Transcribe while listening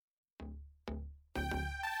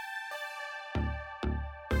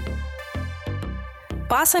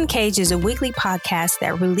Boss Uncaged is a weekly podcast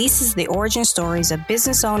that releases the origin stories of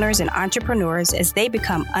business owners and entrepreneurs as they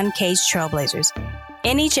become uncaged trailblazers.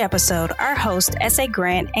 In each episode, our host, S.A.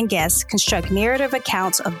 Grant, and guests construct narrative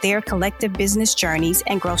accounts of their collective business journeys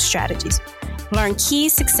and growth strategies. Learn key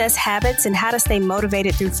success habits and how to stay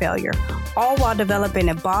motivated through failure, all while developing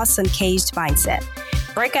a Boss Uncaged mindset.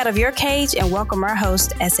 Break out of your cage and welcome our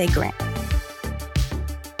host, S.A. Grant.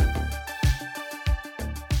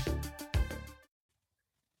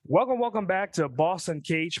 Welcome back to Boss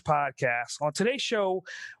Uncaged podcast. On today's show,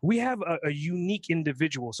 we have a unique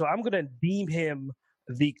individual. So I'm going to deem him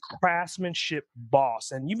the craftsmanship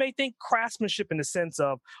boss. And you may think craftsmanship in the sense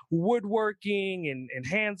of woodworking and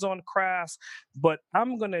hands-on crafts, but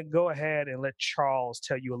I'm going to go ahead and let Charles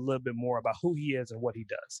tell you a little bit more about who he is and what he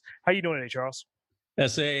does. How you doing today, Charles?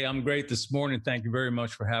 S.A., I'm great this morning. Thank you very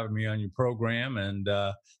much for having me on your program, and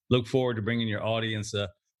look forward to bringing your audience a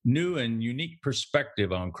new and unique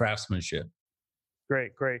perspective on craftsmanship.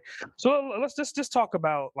 Great. So let's just talk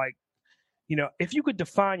about, if you could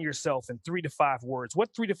define yourself in 3 to 5 words, what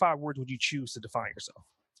 3 to 5 words would you choose to define yourself?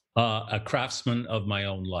 A craftsman of my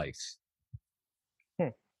own life.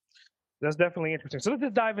 That's definitely interesting. So let's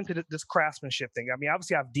just dive into this craftsmanship thing. I mean,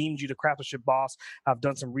 obviously, I've deemed you the craftsmanship boss. I've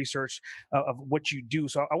done some research of what you do.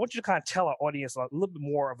 So I want you to kind of tell our audience a little bit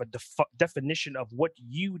more of a definition of what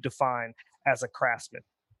you define as a craftsman.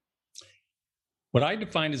 What I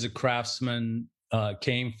define as a craftsman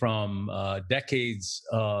came from decades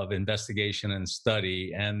of investigation and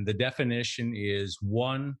study. And the definition is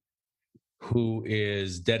one who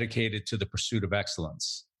is dedicated to the pursuit of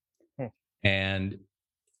excellence and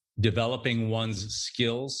developing one's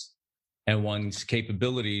skills and one's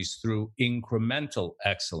capabilities through incremental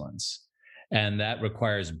excellence. And that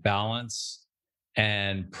requires balance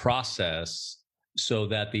and process so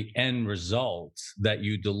that the end result that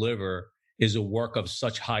you deliver is a work of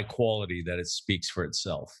such high quality that it speaks for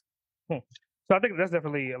itself. So I think that's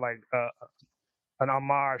definitely an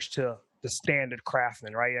homage to the standard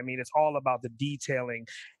craftsman, right? I mean, it's all about the detailing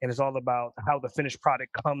and it's all about how the finished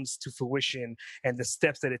product comes to fruition and the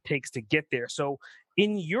steps that it takes to get there. So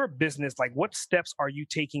in your business, what steps are you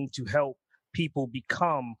taking to help people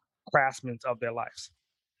become craftsmen of their lives?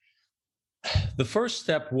 The first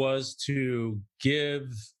step was to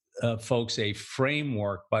give folks a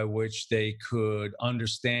framework by which they could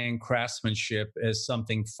understand craftsmanship as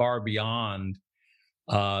something far beyond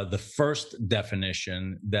the first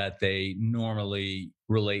definition that they normally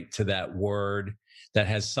relate to that word, that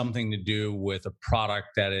has something to do with a product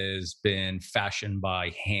that has been fashioned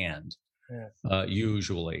by hand,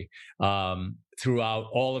 usually. Throughout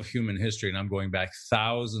all of human history, and I'm going back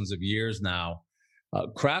thousands of years now,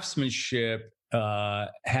 craftsmanship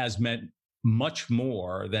has meant much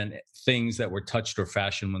more than things that were touched or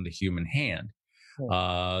fashioned with the human hand.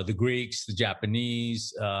 The Greeks, the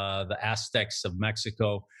Japanese, the Aztecs of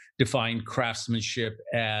Mexico defined craftsmanship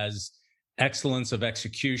as excellence of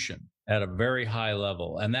execution at a very high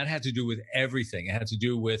level. And that had to do with everything. It had to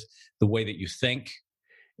do with the way that you think.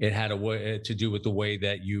 It had to do with the way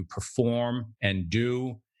that you perform and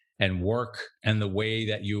do and work and the way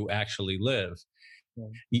that you actually live.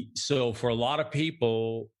 So for a lot of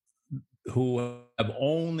people who have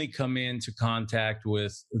only come into contact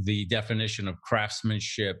with the definition of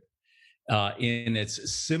craftsmanship in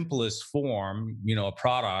its simplest form, a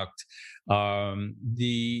product,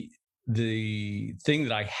 the thing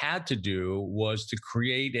that I had to do was to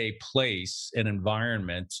create a place, an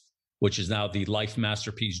environment, which is now the Life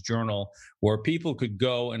Masterpiece Journal, where people could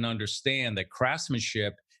go and understand that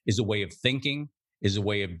craftsmanship is a way of thinking, is a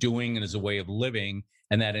way of doing, and is a way of living.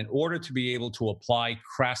 And that in order to be able to apply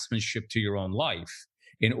craftsmanship to your own life,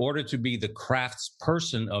 in order to be the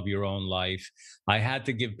craftsperson of your own life, I had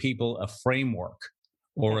to give people a framework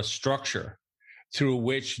or a structure through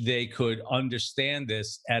which they could understand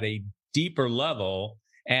this at a deeper level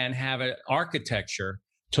and have an architecture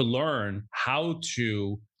to learn how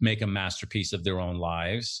to make a masterpiece of their own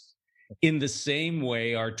lives. In the same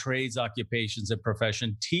way, our trades, occupations, and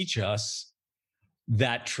profession teach us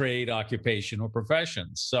that trade, occupation, or profession.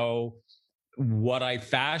 So what I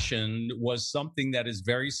fashioned was something that is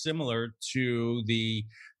very similar to the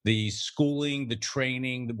schooling, the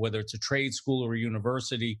training, whether it's a trade school or a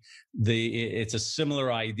university. It's a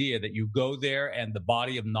similar idea that you go there and the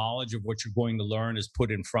body of knowledge of what you're going to learn is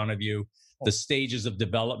put in front of you. The stages of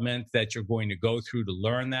development that you're going to go through to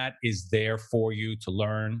learn that is there for you to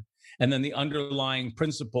learn. And then the underlying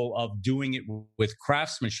principle of doing it with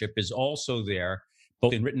craftsmanship is also there,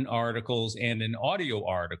 both in written articles and in audio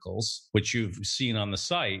articles, which you've seen on the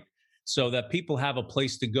site, so that people have a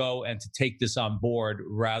place to go and to take this on board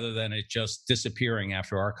rather than it just disappearing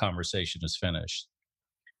after our conversation is finished.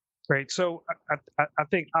 Great. So I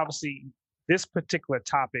think obviously this particular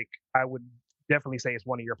topic, I would definitely say is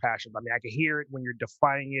one of your passions. I mean, I can hear it when you're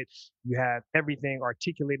defining it. You have everything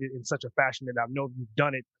articulated in such a fashion that I know you've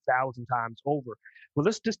done it 1,000 times over. Well,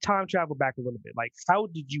 let's just time travel back a little bit. Like, how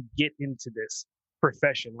did you get into this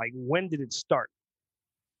profession? Like, when did it start?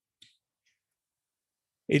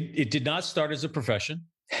 It did not start as a profession.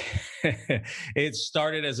 It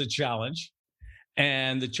started as a challenge.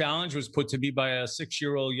 And the challenge was put to me by a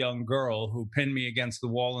 6-year-old young girl who pinned me against the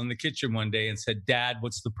wall in the kitchen one day and said, "Dad,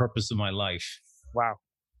 what's the purpose of my life?" Wow.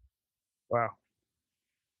 Wow.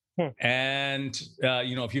 And,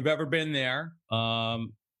 if you've ever been there, as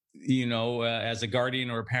a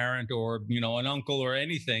guardian or a parent or, an uncle or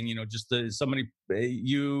anything, somebody,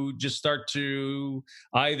 you just start to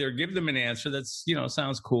either give them an answer that's,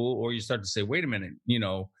 sounds cool, or you start to say, wait a minute,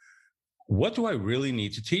 what do I really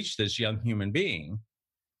need to teach this young human being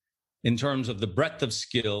in terms of the breadth of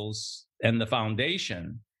skills and the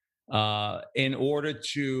foundation in order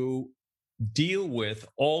to deal with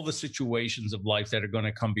all the situations of life that are going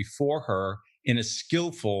to come before her in a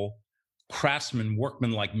skillful, craftsman,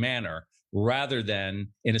 workman-like manner, rather than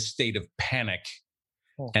in a state of panic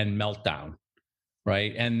and meltdown,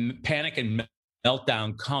 right? And panic and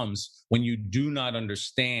meltdown comes when you do not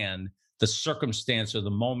understand the circumstance or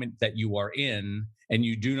the moment that you are in, and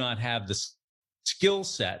you do not have the skill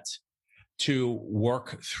set to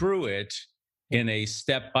work through it in a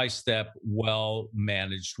step-by-step,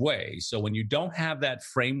 well-managed way. So when you don't have that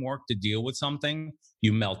framework to deal with something,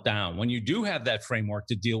 you melt down. When you do have that framework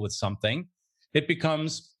to deal with something, it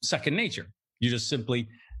becomes second nature. You just simply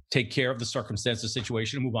take care of the circumstance, the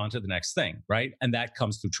situation, and move on to the next thing, right? And that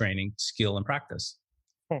comes through training, skill, and practice.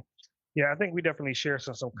 Yeah, I think we definitely share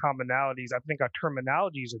some commonalities. I think our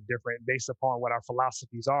terminologies are different based upon what our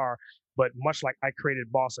philosophies are. But much like I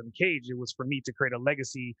created Boss Uncaged, it was for me to create a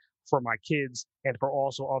legacy for my kids and for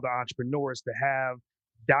also other entrepreneurs to have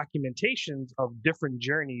documentations of different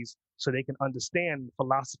journeys so they can understand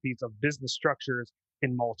philosophies of business structures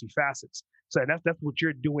in multifacets. So that's what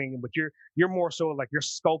you're doing, but you're more so like you're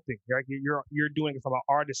sculpting, right? You're doing it from an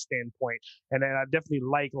artist standpoint, and then I definitely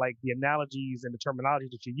like the analogies and the terminology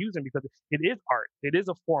that you're using because it is art. It is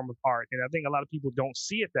a form of art, and I think a lot of people don't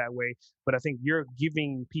see it that way. But I think you're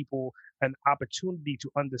giving people an opportunity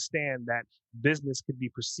to understand that business could be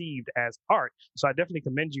perceived as art. So I definitely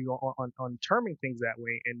commend you on terming things that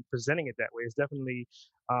way and presenting it that way. It's definitely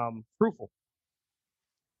fruitful.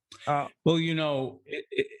 Well, I'm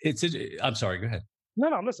sorry, go ahead.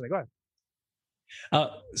 No, I'm listening. Go ahead.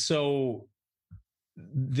 So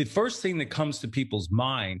the first thing that comes to people's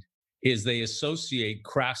mind is they associate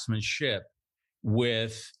craftsmanship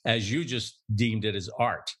with, as you just deemed it, as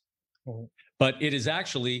art. Mm-hmm. But it is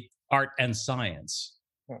actually art and science.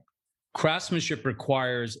 Mm-hmm. Craftsmanship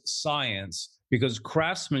requires science because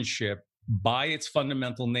craftsmanship, by its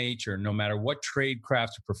fundamental nature, no matter what trade,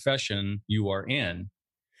 craft, or profession you are in,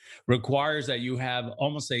 requires that you have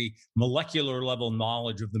almost a molecular level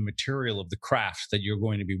knowledge of the material of the craft that you're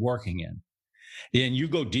going to be working in. And you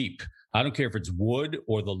go deep. I don't care if it's wood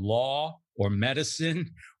or the law or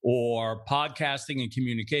medicine or podcasting and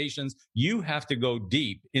communications. You have to go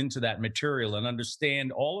deep into that material and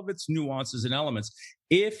understand all of its nuances and elements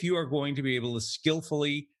if you are going to be able to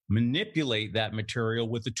skillfully manipulate that material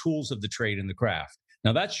with the tools of the trade and the craft.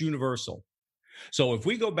 Now, that's universal. So if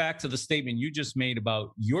we go back to the statement you just made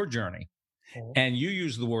about your journey, and you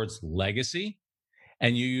use the words legacy,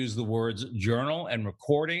 and you use the words journal and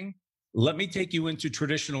recording, let me take you into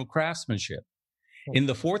traditional craftsmanship. In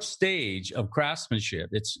the fourth stage of craftsmanship,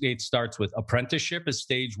 it starts with apprenticeship is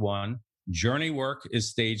stage 1, journey work is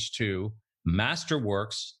stage 2, master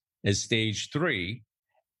works is stage 3,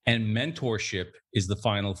 and mentorship is the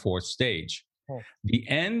final fourth stage. The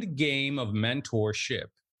end game of mentorship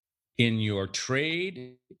in your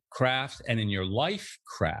trade, craft, and in your life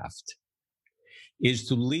craft is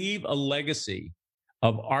to leave a legacy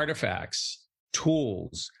of artifacts,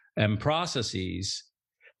 tools, and processes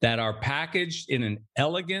that are packaged in an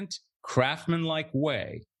elegant, craftsman-like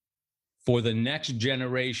way for the next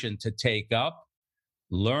generation to take up,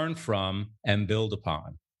 learn from, and build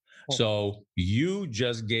upon. So you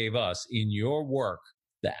just gave us in your work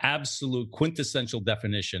the absolute quintessential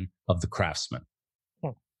definition of the craftsman.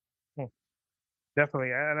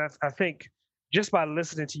 Definitely. And I think just by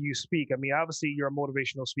listening to you speak, I mean, obviously you're a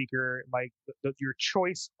motivational speaker, like your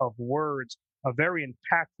choice of words very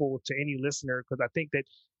impactful to any listener, because I think that,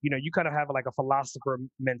 you kind of have like a philosopher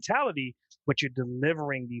mentality, but you're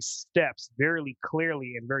delivering these steps very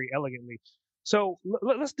clearly and very elegantly. So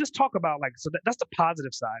let's just talk about that's the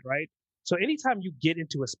positive side, right? So anytime you get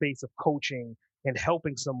into a space of coaching and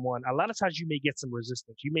helping someone, a lot of times you may get some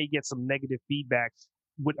resistance. You may get some negative feedback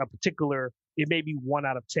with a particular, it may be 1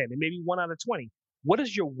 out of 10, it may be 1 out of 20. What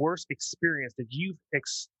is your worst experience that you've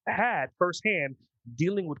had firsthand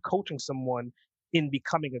dealing with coaching someone in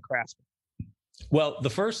becoming a craftsman? Well, the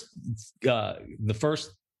first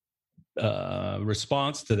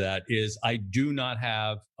response to that is I do not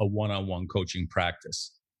have a one-on-one coaching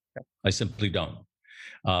practice. Okay. I simply don't.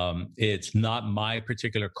 It's not my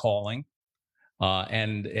particular calling,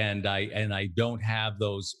 and I don't have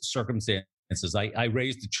those circumstances. I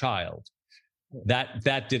raised a child.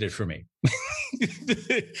 That did it for me.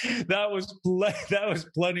 that was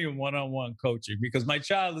plenty of one-on-one coaching, because my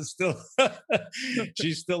child is still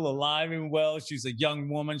she's still alive and well. She's a young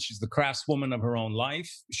woman. She's the craftswoman of her own life.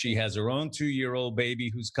 She has her own 2-year-old baby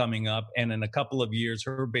who's coming up, and in a couple of years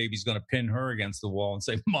her baby's going to pin her against the wall and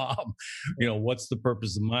say, Mom, what's the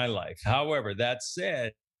purpose of my life? However, that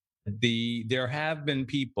said, there have been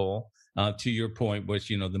people, to your point, which,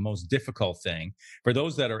 the most difficult thing for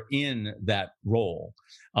those that are in that role,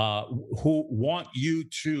 who want you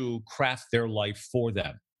to craft their life for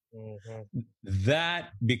them. Mm-hmm. That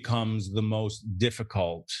becomes the most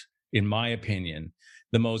difficult, in my opinion,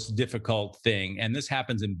 the most difficult thing. And this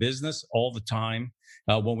happens in business all the time.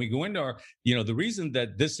 When we go into the reason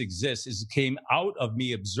that this exists is it came out of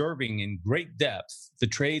me observing in great depth the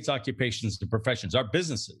trades, occupations, the professions, our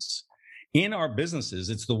businesses. In our businesses,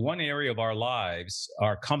 it's the one area of our lives,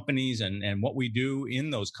 our companies, and what we do in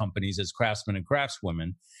those companies as craftsmen and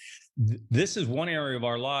craftswomen. This is one area of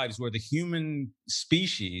our lives where the human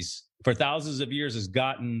species for thousands of years has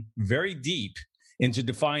gotten very deep into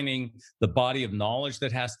defining the body of knowledge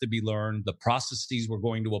that has to be learned, the processes we're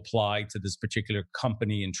going to apply to this particular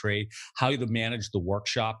company and trade, how to manage the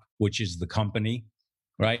workshop, which is the company,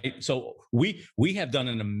 right? So we have done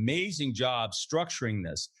an amazing job structuring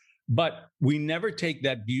this. But we never take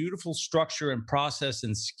that beautiful structure and process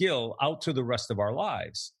and skill out to the rest of our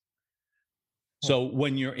lives. So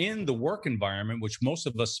when you're in the work environment, which most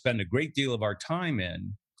of us spend a great deal of our time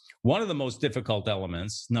in, one of the most difficult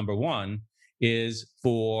elements, number one, is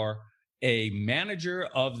for a manager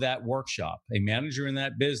of that workshop, a manager in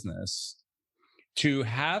that business, to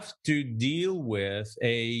have to deal with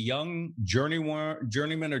a young journeyman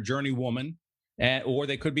or journeywoman, or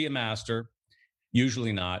they could be a master,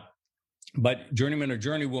 usually not, but journeyman or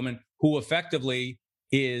journeywoman who effectively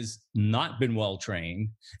is not been well trained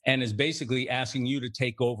and is basically asking you to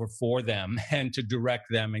take over for them and to direct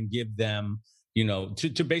them and give them,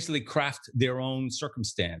 to basically craft their own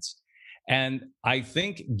circumstance. And I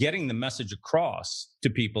think getting the message across to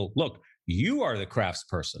people, look, you are the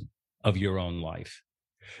craftsperson of your own life.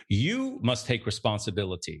 You must take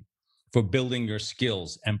responsibility for building your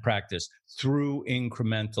skills and practice through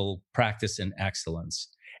incremental practice and excellence.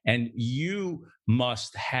 And you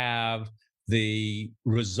must have the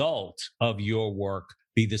result of your work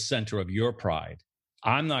be the center of your pride.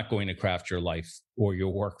 I'm not going to craft your life or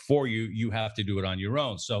your work for you. You have to do it on your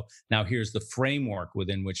own. So now here's the framework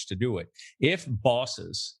within which to do it. If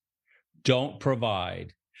bosses don't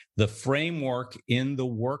provide the framework in the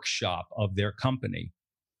workshop of their company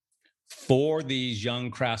for these young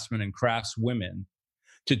craftsmen and craftswomen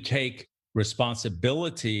to take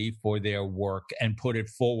responsibility for their work and put it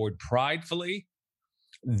forward pridefully,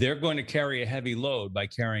 they're going to carry a heavy load by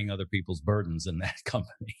carrying other people's burdens in that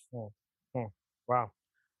company. Wow.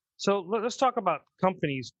 So let's talk about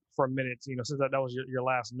companies for a minute. Since that was your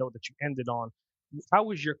last note that you ended on,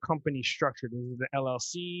 how is your company structured? Is it an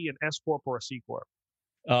LLC, an S corp, or a C corp?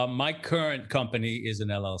 My current company is an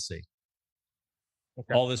LLC.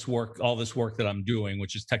 Okay. All this work that I'm doing,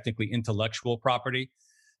 which is technically intellectual property,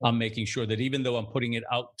 I'm making sure that even though I'm putting it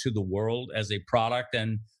out to the world as a product,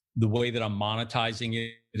 and the way that I'm monetizing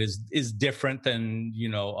it is different than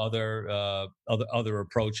other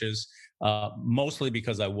approaches. Mostly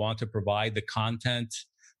because I want to provide the content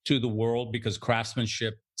to the world, because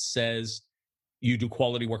craftsmanship says you do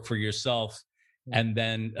quality work for yourself, and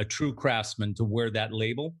then a true craftsman, to wear that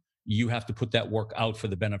label, you have to put that work out for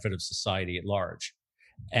the benefit of society at large.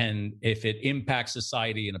 And if it impacts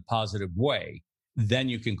society in a positive way, then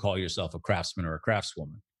you can call yourself a craftsman or a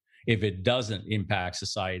craftswoman. If it doesn't impact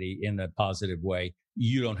society in a positive way,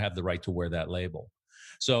 you don't have the right to wear that label.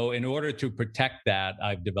 So in order to protect that,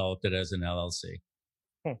 I've developed it as an LLC.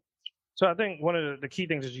 So I think one of the key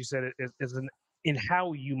things that you said is in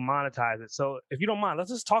how you monetize it. So if you don't mind,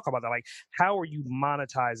 let's just talk about that. Like, how are you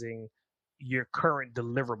monetizing your current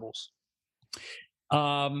deliverables?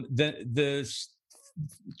 The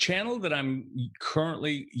channel that I'm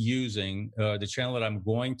currently using, the channel that I'm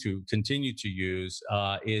going to continue to use,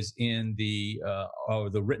 is in the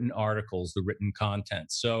written articles, the written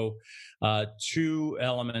content. So, two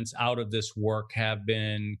elements out of this work have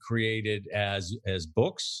been created as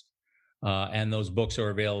books, and those books are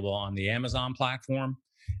available on the Amazon platform.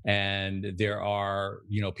 And there are,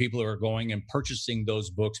 people who are going and purchasing those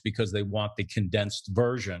books because they want the condensed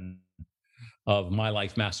version of My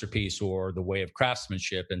Life Masterpiece or The Way of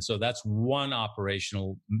Craftsmanship. And so that's one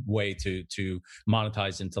operational way to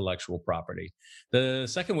monetize intellectual property. The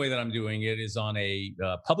second way that I'm doing it is on a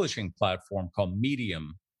publishing platform called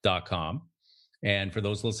Medium.com. And for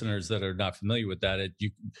those listeners that are not familiar with that,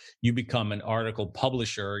 you become an article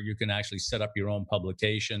publisher. You can actually set up your own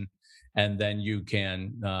publication, and then you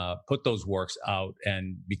can put those works out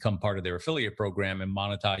and become part of their affiliate program and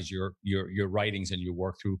monetize your writings and your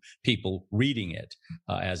work through people reading it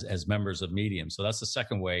as members of Medium. So that's the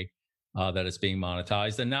second way that it's being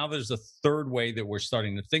monetized. And now there's a third way that we're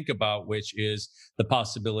starting to think about, which is the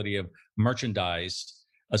possibility of merchandise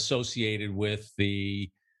associated with the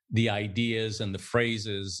ideas and the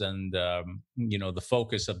phrases and the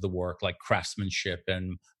focus of the work, like craftsmanship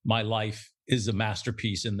and my life is a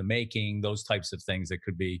masterpiece in the making, those types of things that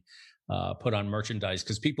could be put on merchandise,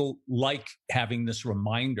 because people like having this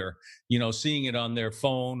reminder, seeing it on their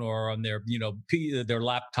phone or on their their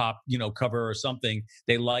laptop cover or something.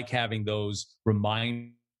 They like having those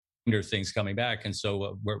reminder things coming back, and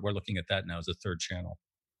so we're looking at that now as a third channel.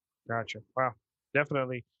 Gotcha. Wow,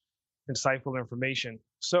 definitely insightful information.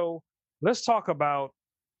 So let's talk about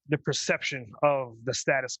the perception of the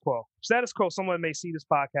status quo. Status quo, someone may see this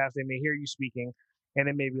podcast, they may hear you speaking, and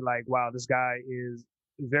it may be like, wow, this guy is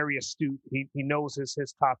very astute. He knows his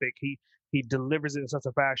topic. He delivers it in such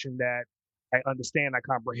a fashion that I understand, I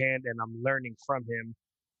comprehend, and I'm learning from him.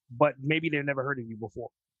 But maybe they've never heard of you before.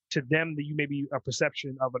 To them, you may be a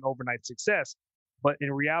perception of an overnight success, but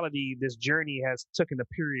in reality, this journey has taken a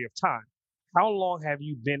period of time. How long have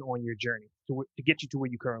you been on your journey to get you to where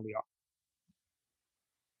you currently are?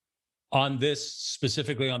 On this,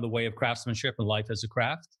 specifically on The Way of Craftsmanship and Life as a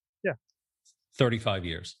Craft? Yeah. 35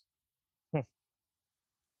 years.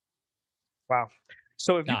 Wow.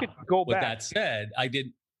 So if you could go back. With that said, I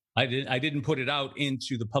didn't put it out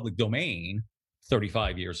into the public domain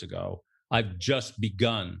 35 years ago. I've just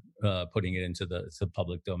begun putting it into the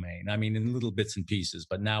public domain. I mean, in little bits and pieces,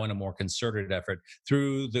 but now in a more concerted effort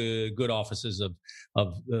through the good offices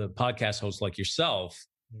of podcast hosts like yourself,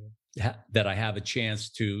 that I have a chance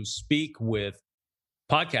to speak with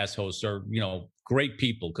podcast hosts are, great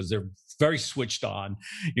people, because they're very switched on,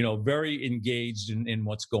 very engaged in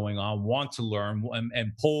what's going on, want to learn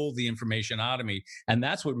and pull the information out of me. And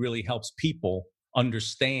that's what really helps people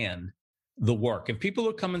understand the work. If people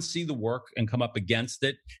who come and see the work and come up against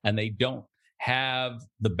it and they don't have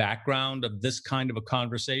the background of this kind of a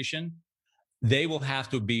conversation, they will have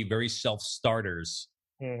to be very self-starters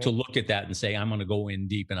to look at that and say, I'm going to go in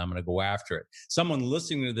deep and I'm going to go after it. Someone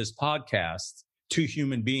listening to this podcast, two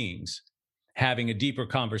human beings having a deeper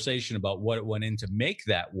conversation about what it went in to make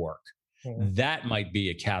that work, that might be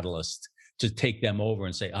a catalyst to take them over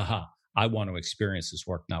and say, aha, I want to experience this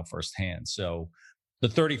work now firsthand. So the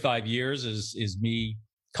 35 years is me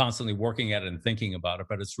constantly working at it and thinking about it,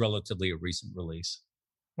 but it's relatively a recent release.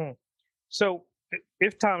 So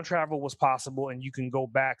if time travel was possible and you can go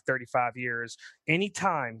back 35 years, any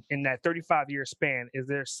time in that 35-year span, is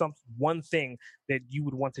there one thing that you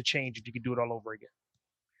would want to change if you could do it all over again?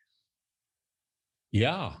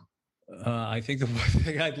 Yeah. I think the one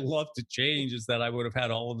thing I'd love to change is that I would have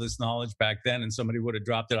had all of this knowledge back then, and somebody would have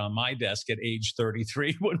dropped it on my desk at age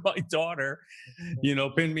 33 when my daughter,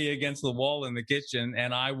 pinned me against the wall in the kitchen,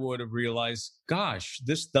 and I would have realized, gosh,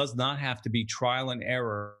 this does not have to be trial and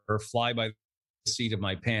error or fly by the seat of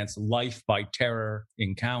my pants, life by terror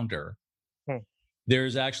encounter.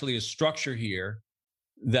 There's actually a structure here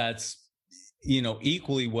that's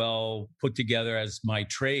equally well put together as my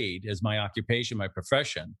trade, as my occupation, my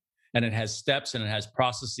profession. And it has steps and it has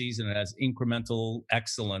processes and it has incremental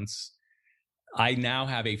excellence. I now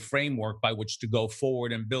have a framework by which to go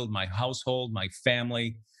forward and build my household, my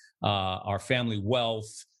family, our family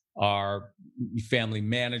wealth, our family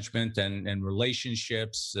management and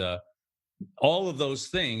relationships. All of those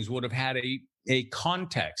things would have had a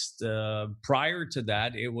context. Prior to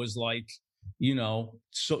that, it was like,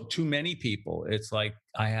 so too many people. It's like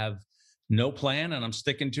I have no plan and I'm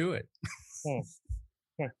sticking to it.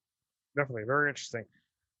 Definitely. Very interesting.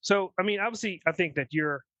 So, I mean, obviously, I think that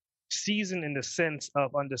you're seasoned in the sense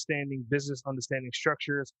of understanding business, understanding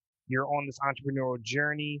structures. You're on this entrepreneurial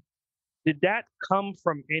journey. Did that come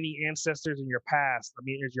from any ancestors in your past? I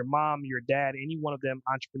mean, is your mom, your dad, any one of them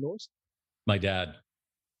entrepreneurs? My dad.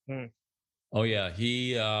 Mm, Oh yeah,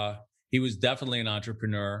 he was definitely an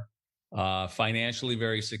entrepreneur, financially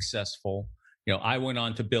very successful. I went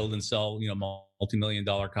on to build and sell, multi-million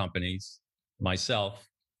dollar companies myself,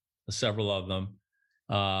 several of them.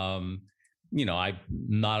 Um, I'm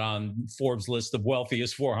not on Forbes list of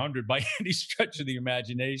wealthiest 400 by any stretch of the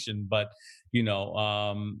imagination, but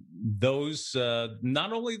those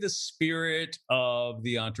not only the spirit of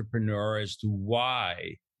the entrepreneur as to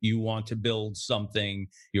why you want to build something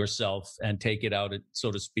yourself and take it out,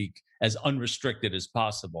 so to speak, as unrestricted as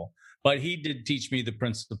possible, but he did teach me the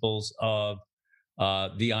principles of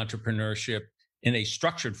the entrepreneurship in a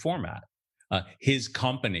structured format. His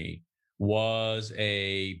company was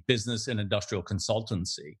a business and industrial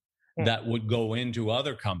consultancy that would go into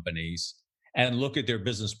other companies and look at their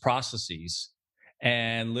business processes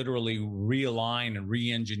and literally realign and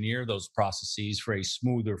re-engineer those processes for a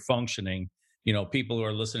smoother functioning. People who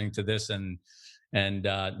are listening to this and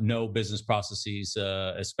know business processes,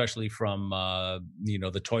 especially from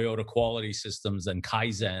the Toyota quality systems and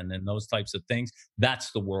Kaizen and those types of things.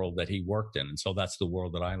 That's the world that he worked in, and so that's the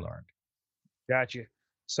world that I learned. Gotcha.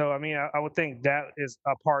 So, I mean, I would think that is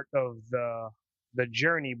a part of the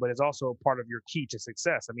journey, but it's also a part of your key to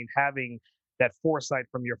success. I mean, having that foresight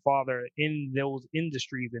from your father in those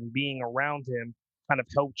industries and being around him kind of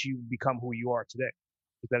helped you become who you are today.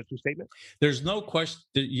 Is that a true statement? There's no question.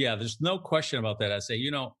 Yeah, there's no question about that. I say,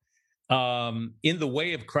 in the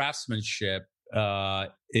way of craftsmanship,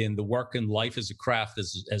 in the work and life as a craft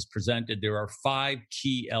as presented, there are 5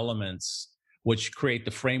 key elements which create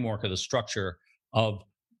the framework of the structure of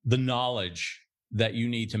the knowledge that you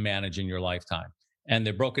need to manage in your lifetime. And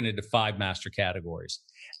they're broken into 5 master categories.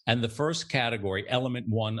 And the first category, element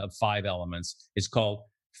 1 of 5 elements, is called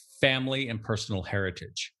family and personal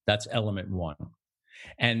heritage. That's element 1.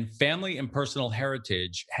 And family and personal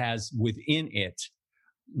heritage has within it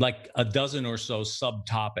like a dozen or so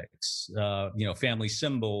subtopics, family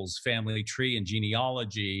symbols, family tree and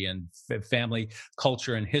genealogy, and family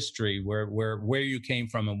culture and history, where you came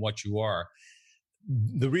from and what you are.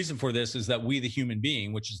 The reason for this is that we, the human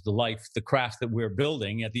being, which is the life, the craft that we're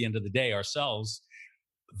building at the end of the day ourselves,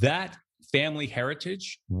 that family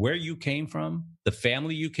heritage, where you came from, the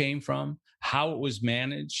family you came from, how it was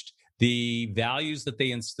managed, the values that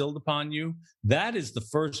they instilled upon you, that is the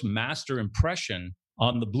first master impression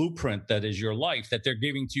on the blueprint that is your life that they're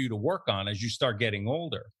giving to you to work on as you start getting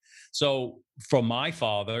older. So from my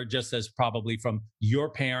father, just as probably from your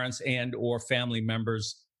parents and or family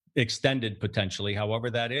members, extended potentially, however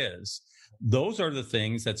that is, those are the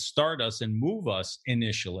things that start us and move us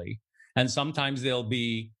initially. And sometimes they'll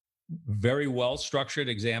be very well structured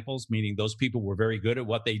examples, meaning those people were very good at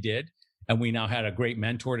what they did, and we now had a great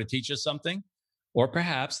mentor to teach us something. Or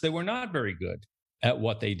perhaps they were not very good at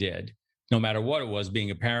what they did, no matter what it was,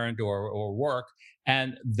 being a parent or work.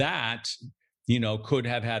 And that, could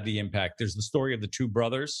have had the impact. There's the story of the 2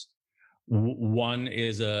 brothers. One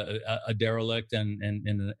is a derelict and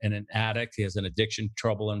an addict. He has an addiction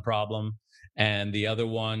trouble and problem. And the other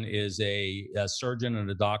one is a surgeon and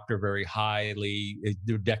a doctor, very highly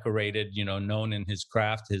decorated, known in his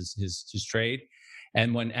craft, his trade.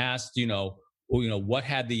 And when asked, what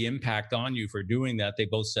had the impact on you for doing that, they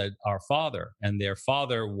both said, our father. And their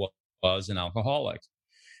father was an alcoholic.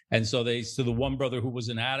 And so the one brother who was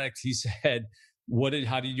an addict, he said,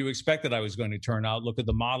 how did you expect that I was going to turn out? Look at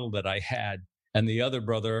the model that I had. And the other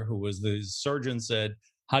brother, who was the surgeon, said,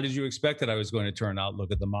 how did you expect that I was going to turn out?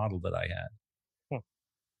 Look at the model that I had.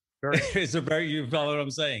 It's you follow what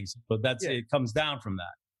I'm saying? But it comes down from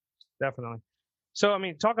that. Definitely. So, I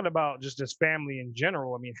mean, talking about just this family in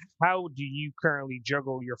general, I mean, how do you currently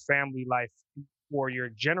juggle your family life or your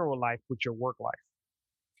general life with your work life?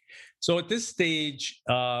 So at this stage,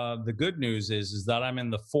 the good news is that I'm in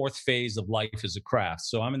the 4th phase of life as a craft.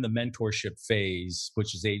 So I'm in the mentorship phase,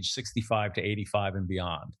 which is age 65 to 85 and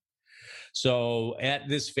beyond. So at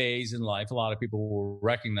this phase in life, a lot of people will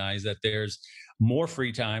recognize that there's more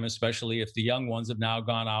free time, especially if the young ones have now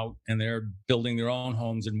gone out and they're building their own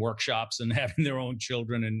homes and workshops and having their own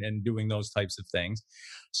children and doing those types of things.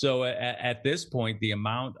 So at this point, the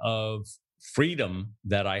amount of freedom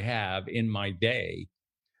that I have in my day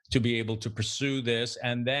to be able to pursue this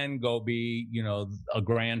and then go be, a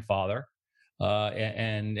grandfather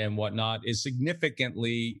and whatnot is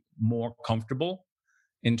significantly more comfortable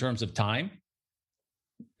in terms of time.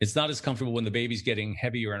 It's not as comfortable when the baby's getting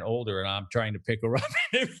heavier and older and I'm trying to pick her up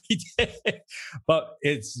every day. But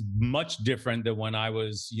it's much different than when I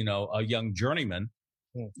was, a young journeyman,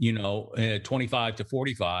 25 to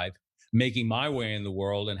 45, making my way in the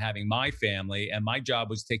world and having my family. And my job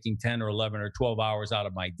was taking 10 or 11 or 12 hours out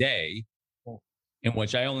of my day, in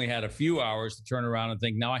which I only had a few hours to turn around and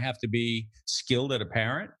think, now I have to be skilled at a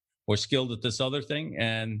parent or skilled at this other thing.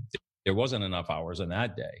 And there wasn't enough hours in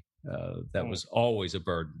that day. That was always a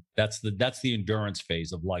burden. That's the endurance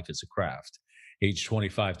phase of life as a craft, age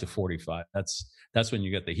 25 to 45. That's when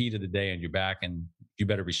you get the heat of the day and you're back, and you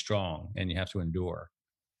better be strong and you have to endure.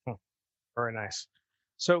 Very nice.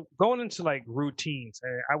 So going into like routines,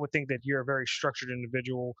 I would think that you're a very structured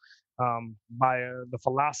individual. By the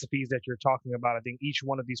philosophies that you're talking about, I think each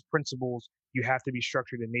one of these principles, you have to be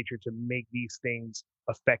structured in nature to make these things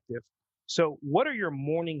effective. So what are your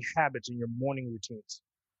morning habits and your morning routines?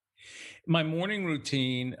 My morning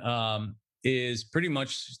routine is pretty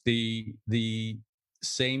much the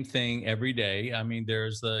same thing every day. I mean,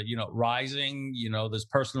 there's the rising, there's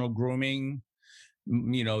personal grooming,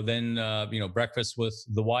 then breakfast with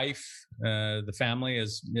the wife, the family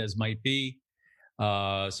as might be.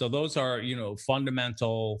 So those are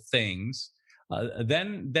fundamental things.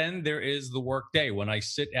 Then there is the work day when I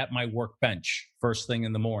sit at my workbench first thing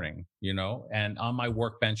in the morning, and on my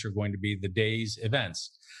workbench are going to be the day's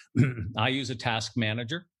events. I use a task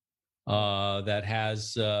manager that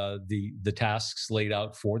has the tasks laid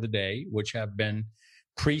out for the day, which have been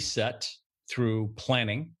preset through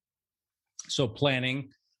planning. So planning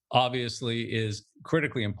obviously is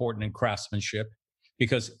critically important in craftsmanship,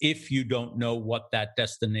 because if you don't know what that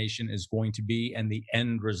destination is going to be and the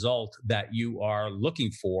end result that you are looking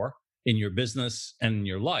for in your business and in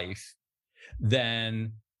your life,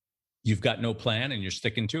 then you've got no plan and you're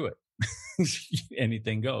sticking to it.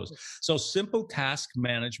 Anything goes. So simple task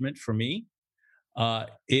management for me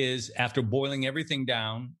is, after boiling everything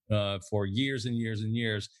down for years and years and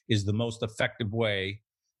years, is the most effective way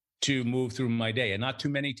to move through my day. And not too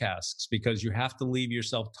many tasks, because you have to leave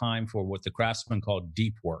yourself time for what the craftsmen call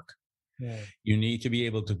deep work. Yeah. You need to be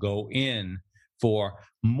able to go in for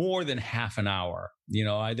more than half an hour. There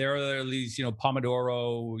are these,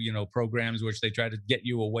 Pomodoro, programs which they try to get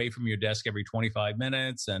you away from your desk every 25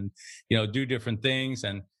 minutes and, do different things.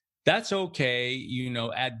 And that's okay,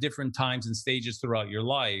 at different times and stages throughout your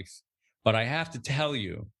life. But I have to tell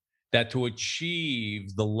you that to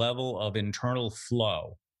achieve the level of internal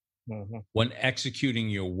flow when executing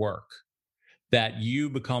your work, that you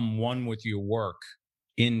become one with your work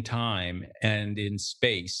in time and in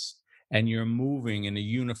space, and you're moving in a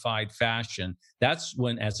unified fashion, that's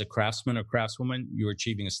when, as a craftsman or craftswoman, you're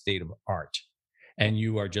achieving a state of art and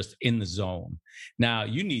you are just in the zone. Now,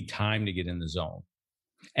 you need time to get in the zone,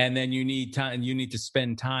 and then you need to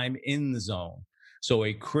spend time in the zone. So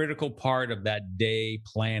a critical part of that day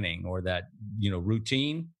planning, or that,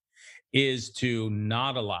 routine, is to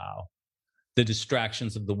not allow the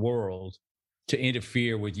distractions of the world to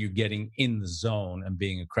interfere with you getting in the zone and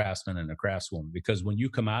being a craftsman and a craftswoman. Because when you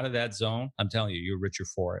come out of that zone, I'm telling you, you're richer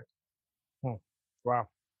for it. Wow.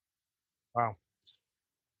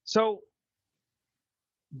 So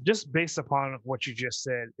just based upon what you just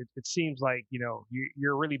said, it seems like,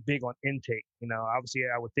 you're really big on intake. Obviously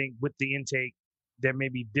I would think with the intake, there may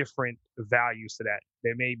be different values to that.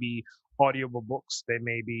 There may be audiobook books, there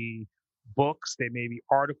may be books, there may be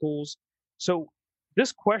articles. So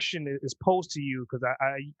this question is posed to you because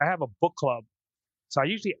I have a book club. So I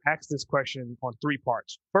usually ask this question on 3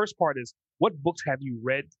 parts. First part is, what books have you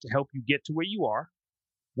read to help you get to where you are?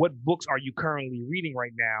 What books are you currently reading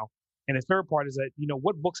right now? And the third part is that,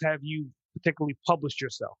 what books have you particularly published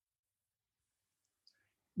yourself?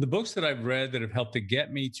 The books that I've read that have helped to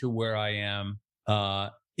get me to where I am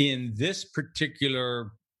in this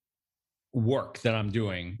particular work that I'm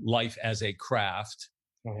doing, life as a craft,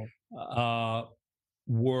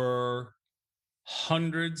 were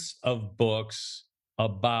hundreds of books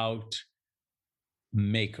about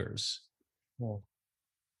makers.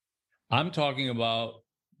 I'm talking about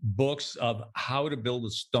books of how to build a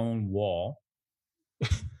stone wall,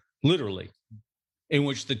 literally, in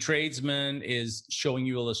which the tradesman is showing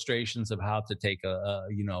you illustrations of how to take a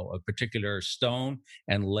particular stone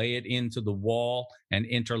and lay it into the wall and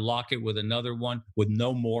interlock it with another one with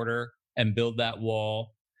no mortar and build that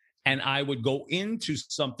wall. And I would go into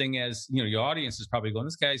something, as your audience is probably going,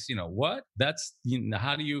 this guy's, what? That's,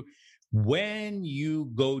 how do you, when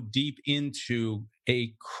you go deep into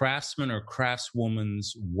a craftsman or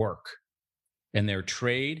craftswoman's work and their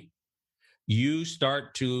trade, you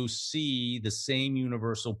start to see the same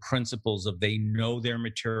universal principles of they know their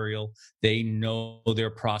material, they know their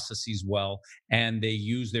processes well, and they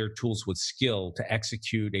use their tools with skill to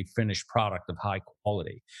execute a finished product of high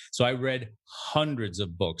quality. So I read hundreds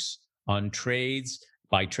of books on trades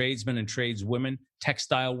by tradesmen and tradeswomen,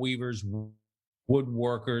 textile weavers,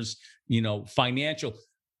 woodworkers, financial.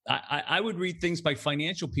 I would read things by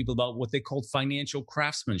financial people about what they called financial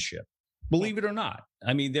craftsmanship. Believe it or not.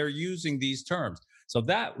 I mean, they're using these terms. So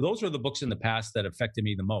those were the books in the past that affected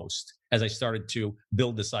me the most as I started to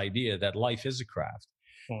build this idea that life is a craft.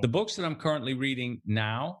 The books that I'm currently reading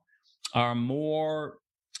now are more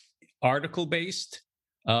article-based,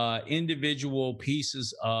 individual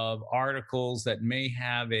pieces of articles that may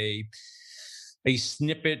have a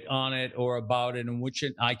snippet on it or about it in which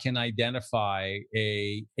I can identify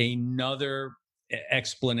another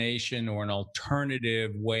explanation or an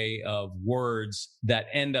alternative way of words that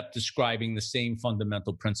end up describing the same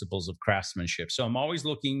fundamental principles of craftsmanship. So I'm always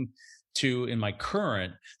looking in my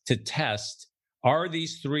current, to test, are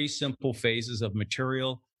these three simple phases of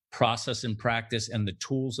material, process, and practice, and the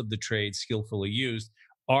tools of the trade skillfully used,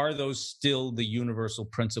 are those still the universal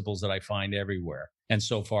principles that I find everywhere? And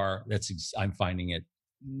so far, I'm finding it,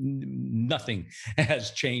 nothing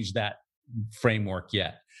has changed that framework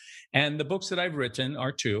yet. And the books that I've written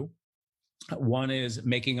are two. One is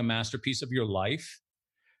Making a Masterpiece of Your Life,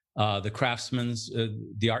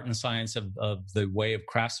 the art and science of the way of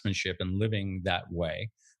craftsmanship and living that way.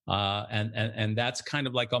 And that's kind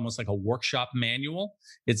of almost like a workshop manual.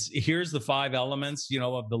 Here's the 5 elements,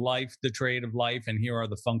 of the life, the trade of life, and here are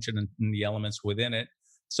the function and the elements within it.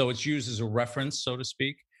 So it's used as a reference, so to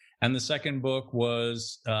speak. And the second book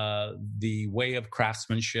was The Way of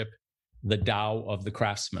Craftsmanship, the Tao of the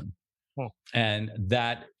Craftsman. And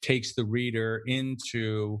that takes the reader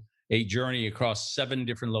into a journey across 7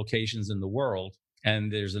 different locations in the world.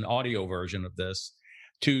 And there's an audio version of this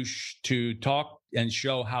to talk and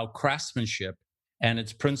show how craftsmanship and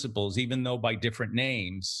its principles, even though by different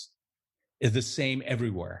names, is the same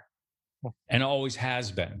everywhere and always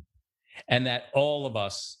has been. And that all of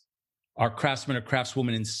us are craftsmen or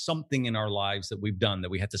craftswomen in something in our lives that we've done,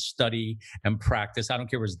 that we had to study and practice. I don't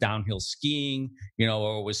care if it was downhill skiing,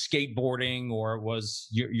 or it was skateboarding, or it was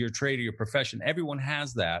your trade or your profession. Everyone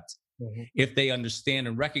has that if they understand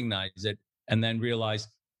and recognize it, and then realize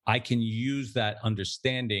I can use that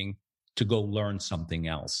understanding to go learn something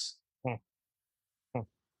else.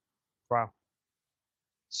 Wow.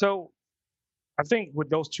 So I think with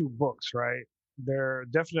those 2 books, right, they're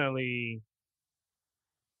definitely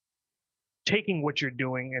taking what you're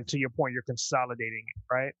doing, and to your point, you're consolidating it,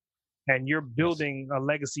 right? And you're building a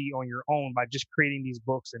legacy on your own by just creating these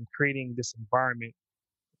books and creating this environment.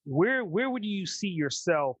 Where would you see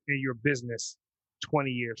yourself in your business 20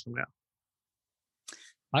 years from now?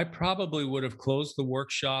 I probably would have closed the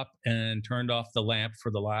workshop and turned off the lamp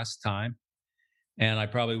for the last time. And I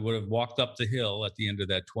probably would have walked up the hill at the end of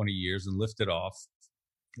that 20 years and lifted off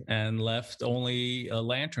and left only a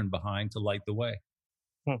lantern behind to light the way.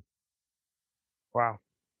 Wow.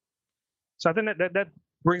 So I think that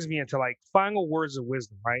brings me into final words of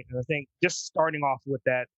wisdom, right? And I think just starting off with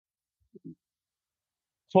that,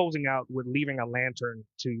 closing out with leaving a lantern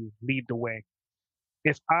to lead the way.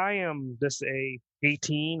 If I am, let's say,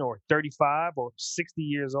 18 or 35 or 60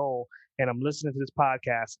 years old, and I'm listening to this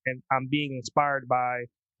podcast and I'm being inspired by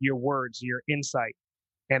your words, your insight,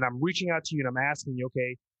 and I'm reaching out to you and I'm asking you,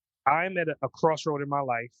 okay, I'm at a crossroad in my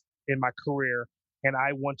life, in my career, and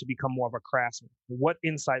I want to become more of a craftsman. What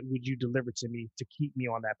insight would you deliver to me to keep me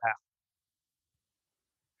on that path?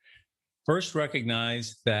 First,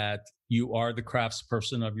 recognize that you are the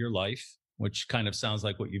craftsperson of your life, which kind of sounds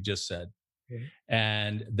like what you've just said,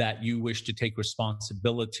 and that you wish to take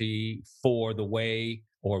responsibility for the way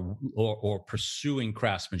or pursuing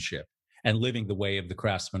craftsmanship and living the way of the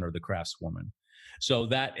craftsman or the craftswoman. So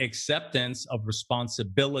that acceptance of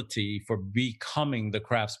responsibility for becoming the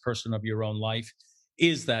craftsperson of your own life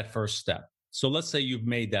is that first step. So let's say you've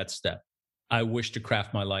made that step. I wish to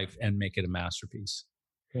craft my life and make it a masterpiece.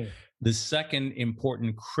 The second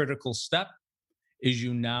important critical step is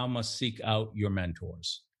you now must seek out your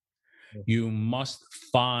mentors. You must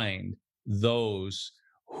find those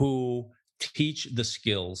who teach the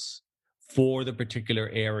skills for the particular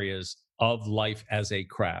areas of life as a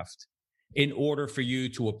craft in order for you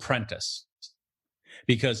to apprentice.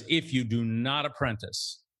 Because if you do not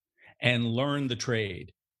apprentice and learn the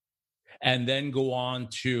trade and then go on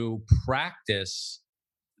to practice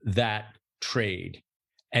that trade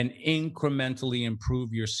and incrementally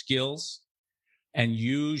improve your skills and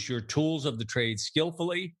use your tools of the trade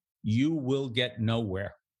skillfully, you will get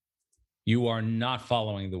nowhere. you are not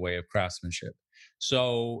following the way of craftsmanship.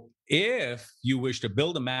 So if you wish to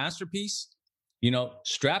build a masterpiece,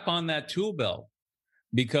 strap on that tool belt,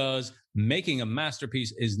 because making a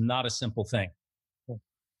masterpiece is not a simple thing.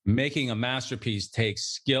 Making a masterpiece takes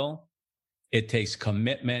skill, it takes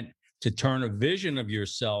commitment to turn a vision of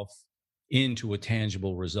yourself into a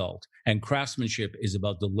tangible result. And craftsmanship is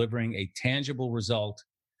about delivering a tangible result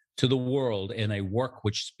to the world in a work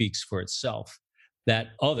which speaks for itself, that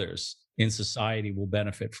others in society will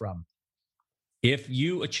benefit from. If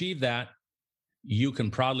you achieve that, you can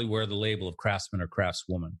proudly wear the label of craftsman or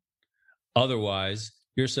craftswoman. Otherwise,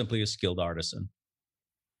 you're simply a skilled artisan.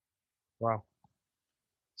 Wow.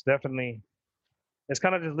 It's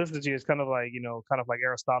kind of just listening to you. It's kind of like,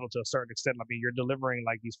 Aristotle to a certain extent. I mean, you're delivering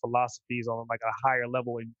like these philosophies on like a higher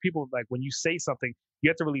level. And people, like, when you say something, you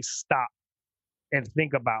have to really stop and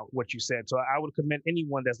think about what you said. So I would commend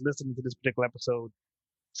anyone that's listening to this particular episode.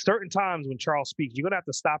 Certain times when Charles speaks, you're going to have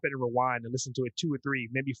to stop it and rewind and listen to it 2 or 3,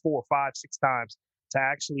 maybe 4, 5, 6 times to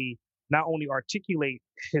actually not only articulate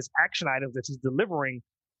his action items that he's delivering,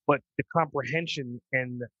 but the comprehension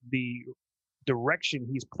and the direction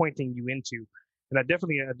he's pointing you into. And I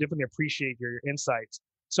definitely appreciate your insights.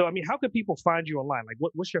 So, I mean, how can people find you online? Like,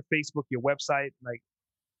 what's your Facebook, your website? Like,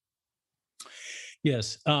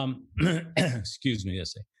 yes. Excuse me.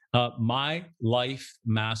 Yes.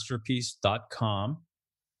 MyLifeMasterpiece.com.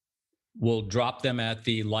 We'll drop them at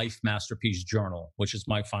the Life Masterpiece Journal, which is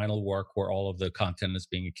my final work where all of the content is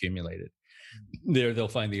being accumulated. There, they'll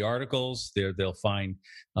find the articles. There, they'll find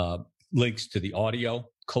links to the audio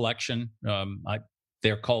collection.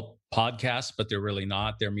 They're called podcasts, but they're really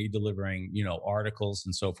not. They're me delivering, articles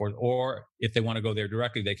and so forth. Or if they want to go there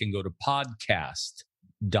directly, they can go to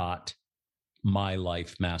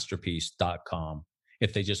podcast.mylifemasterpiece.com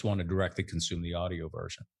if they just want to directly consume the audio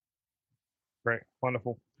version. Great.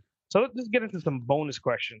 Wonderful. So let's get into some bonus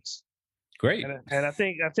questions. Great. And I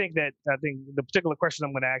think the particular question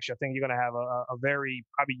I'm going to ask you, I think you're going to have a very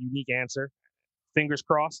probably unique answer. Fingers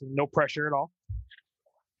crossed, no pressure at all.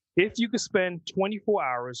 If you could spend 24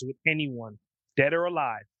 hours with anyone, dead or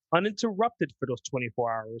alive, uninterrupted for those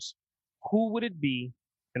 24 hours, who would it be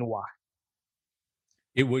and why?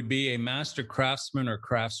 It would be a master craftsman or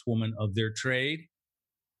craftswoman of their trade.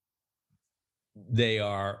 They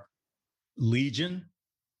are legion.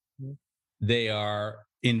 They are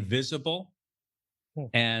invisible.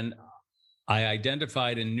 And I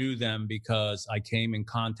identified and knew them because I came in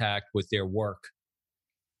contact with their work.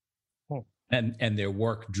 And their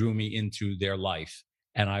work drew me into their life.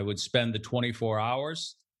 And I would spend the 24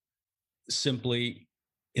 hours simply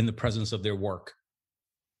in the presence of their work.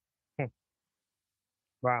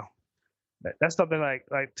 Wow. That's something like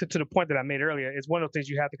to the point that I made earlier. It's one of those things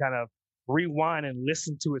you have to kind of rewind and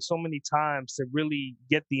listen to it so many times to really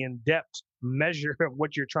get the in-depth measure of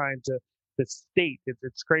what you're trying to state.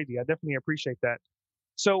 It's crazy. I definitely appreciate that.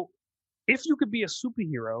 So if you could be a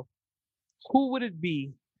superhero, who would it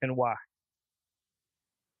be and why?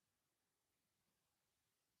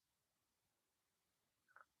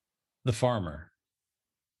 The farmer.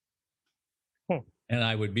 And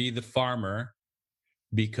I would be the farmer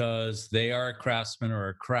because they are a craftsman or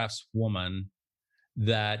a craftswoman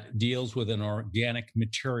that deals with an organic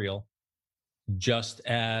material, just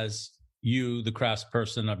as you, the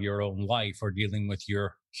craftsperson of your own life, are dealing with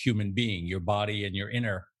your human being, your body and your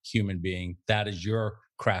inner human being. That is your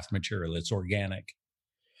craft material. It's organic.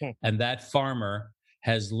 And that farmer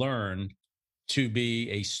has learned to be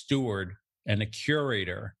a steward and a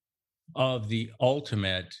curator of the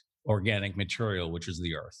ultimate organic material, which is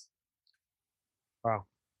the earth. Wow.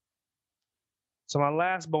 So my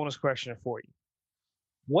last bonus question for you.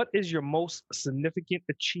 What is your most significant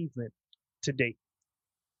achievement to date?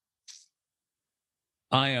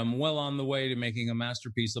 I am well on the way to making a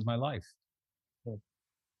masterpiece of my life.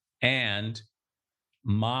 And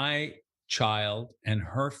my child and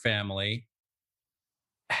her family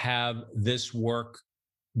have this work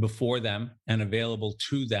before them and available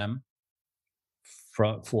to them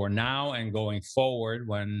for now and going forward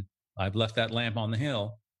when I've left that lamp on the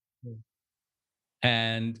hill.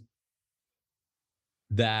 And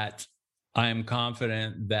that I am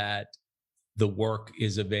confident that the work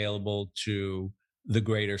is available to the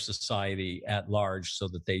greater society at large so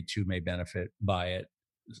that they too may benefit by it.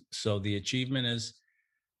 So the achievement is,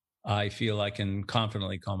 I feel I can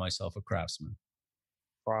confidently call myself a craftsman.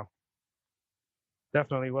 Wow.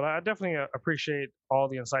 Definitely. Well, I definitely appreciate all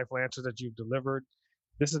the insightful answers that you've delivered.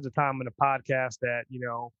 This is the time in the podcast that,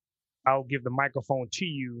 I'll give the microphone to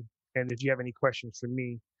you. And if you have any questions for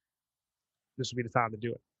me, this will be the time to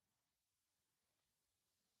do it.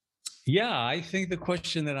 Yeah, I think the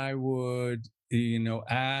question that I would,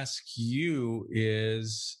 ask you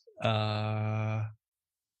is, on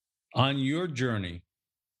your journey,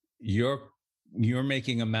 you're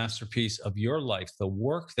making a masterpiece of your life, the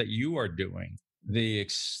work that you are doing, the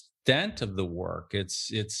extent of the work,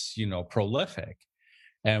 it's prolific,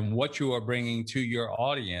 and what you are bringing to your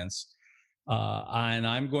audience. And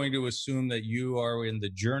I'm going to assume that you are in the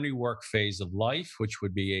journey work phase of life, which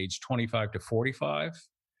would be age 25 to 45.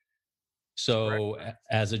 So,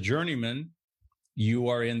 as a journeyman, you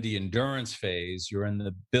are in the endurance phase, you're in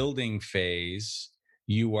the building phase,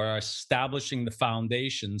 you are establishing the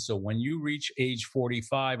foundation. So, when you reach age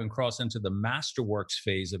 45 and cross into the masterworks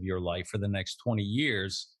phase of your life for the next 20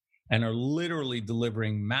 years and are literally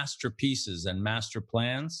delivering masterpieces and master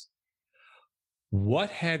plans, what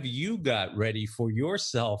have you got ready for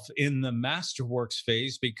yourself in the masterworks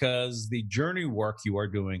phase? Because the journey work you are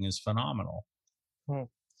doing is phenomenal.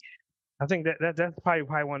 I think that's probably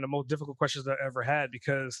one of the most difficult questions I've ever had,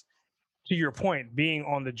 because to your point, being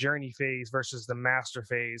on the journey phase versus the master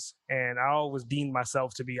phase, and I always deemed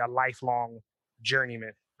myself to be a lifelong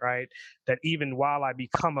journeyman, right? That even while I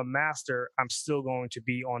become a master, I'm still going to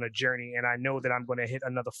be on a journey, and I know that I'm going to hit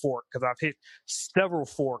another fork, because I've hit several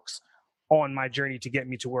forks on my journey to get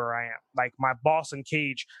me to where I am. Like my Boss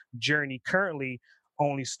Uncaged journey currently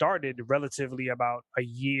only started relatively about a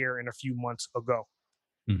year and a few months ago.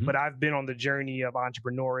 Mm-hmm. But I've been on the journey of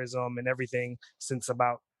entrepreneurism and everything since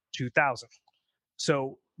about 2000.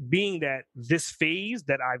 So being that this phase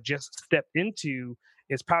that I've just stepped into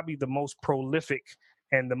is probably the most prolific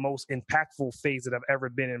and the most impactful phase that I've ever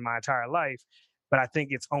been in my entire life. But I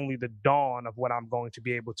think it's only the dawn of what I'm going to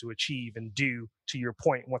be able to achieve and do, to your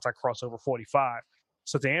point, once I cross over 45.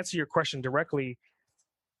 So to answer your question directly,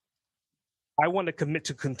 I want to commit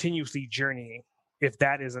to continuously journeying. If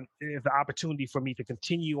that is if the opportunity for me to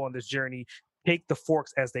continue on this journey, take the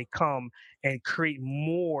forks as they come and create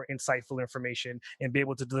more insightful information and be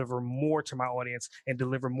able to deliver more to my audience and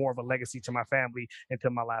deliver more of a legacy to my family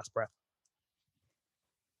until my last breath.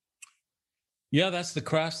 Yeah, that's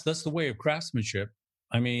the way of craftsmanship.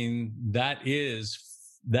 I mean, that is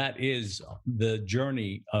the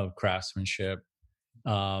journey of craftsmanship.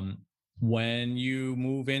 When you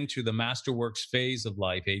move into the masterworks phase of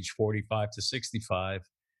life, age 45 to 65,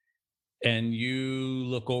 and you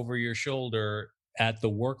look over your shoulder at the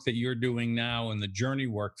work that you're doing now in the journey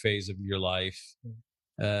work phase of your life,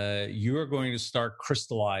 you're going to start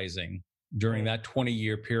crystallizing during that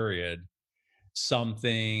 20-year period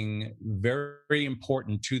something very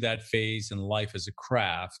important to that phase in life as a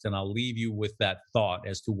craft. And I'll leave you with that thought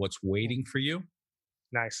as to what's waiting for you.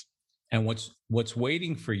 Nice. And what's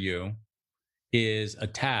waiting for you is a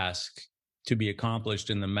task to be accomplished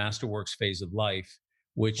in the masterworks phase of life,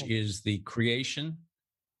 which is the creation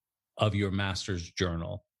of your master's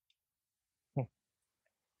journal.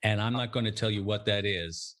 And I'm not going to tell you what that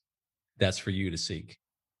is. That's for you to seek.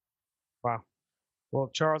 Wow. Well,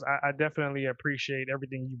 Charles, I definitely appreciate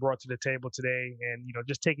everything you brought to the table today, and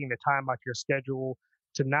just taking the time out your schedule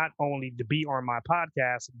to not only to be on my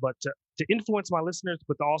podcast, but to influence my listeners,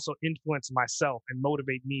 but to also influence myself and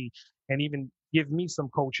motivate me, and even give me some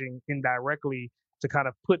coaching indirectly to kind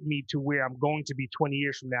of put me to where I'm going to be 20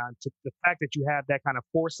 years from now. And the fact that you have that kind of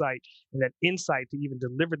foresight and that insight to even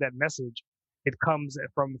deliver that message, it comes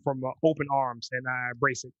from open arms, and I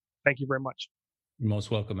embrace it. Thank you very much. You're most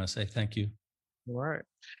welcome, S.A. Thank you. All right.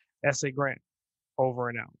 S.A. Grant, over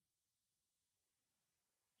and out.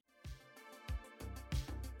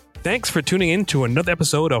 Thanks for tuning in to another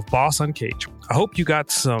episode of Boss Uncaged. I hope you got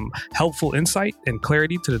some helpful insight and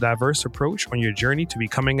clarity to the diverse approach on your journey to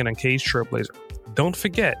becoming an uncaged trailblazer. Don't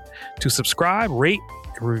forget to subscribe, rate,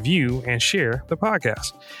 review, and share the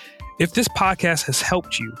podcast. If this podcast has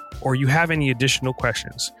helped you or you have any additional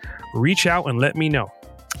questions, reach out and let me know.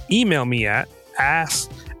 Email me at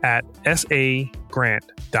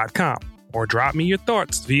ask@sagrant.com or drop me your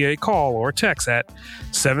thoughts via a call or text at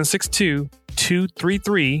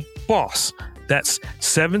 762-233-BOSS. That's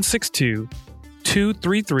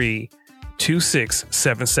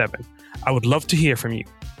 762-233-2677. I would love to hear from you.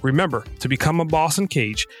 Remember, to become a Boss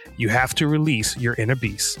Uncaged, you have to release your inner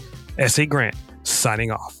beast. S.A. Grant, signing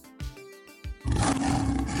off.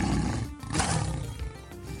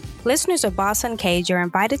 Listeners of Boss Uncaged are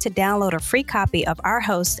invited to download a free copy of our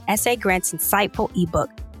host, S.A. Grant's insightful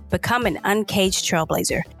ebook, Become an Uncaged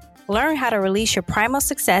Trailblazer. Learn how to release your primal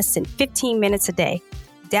success in 15 minutes a day.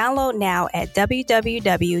 Download now at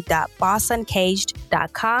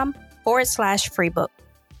www.bossuncaged.com/freebook.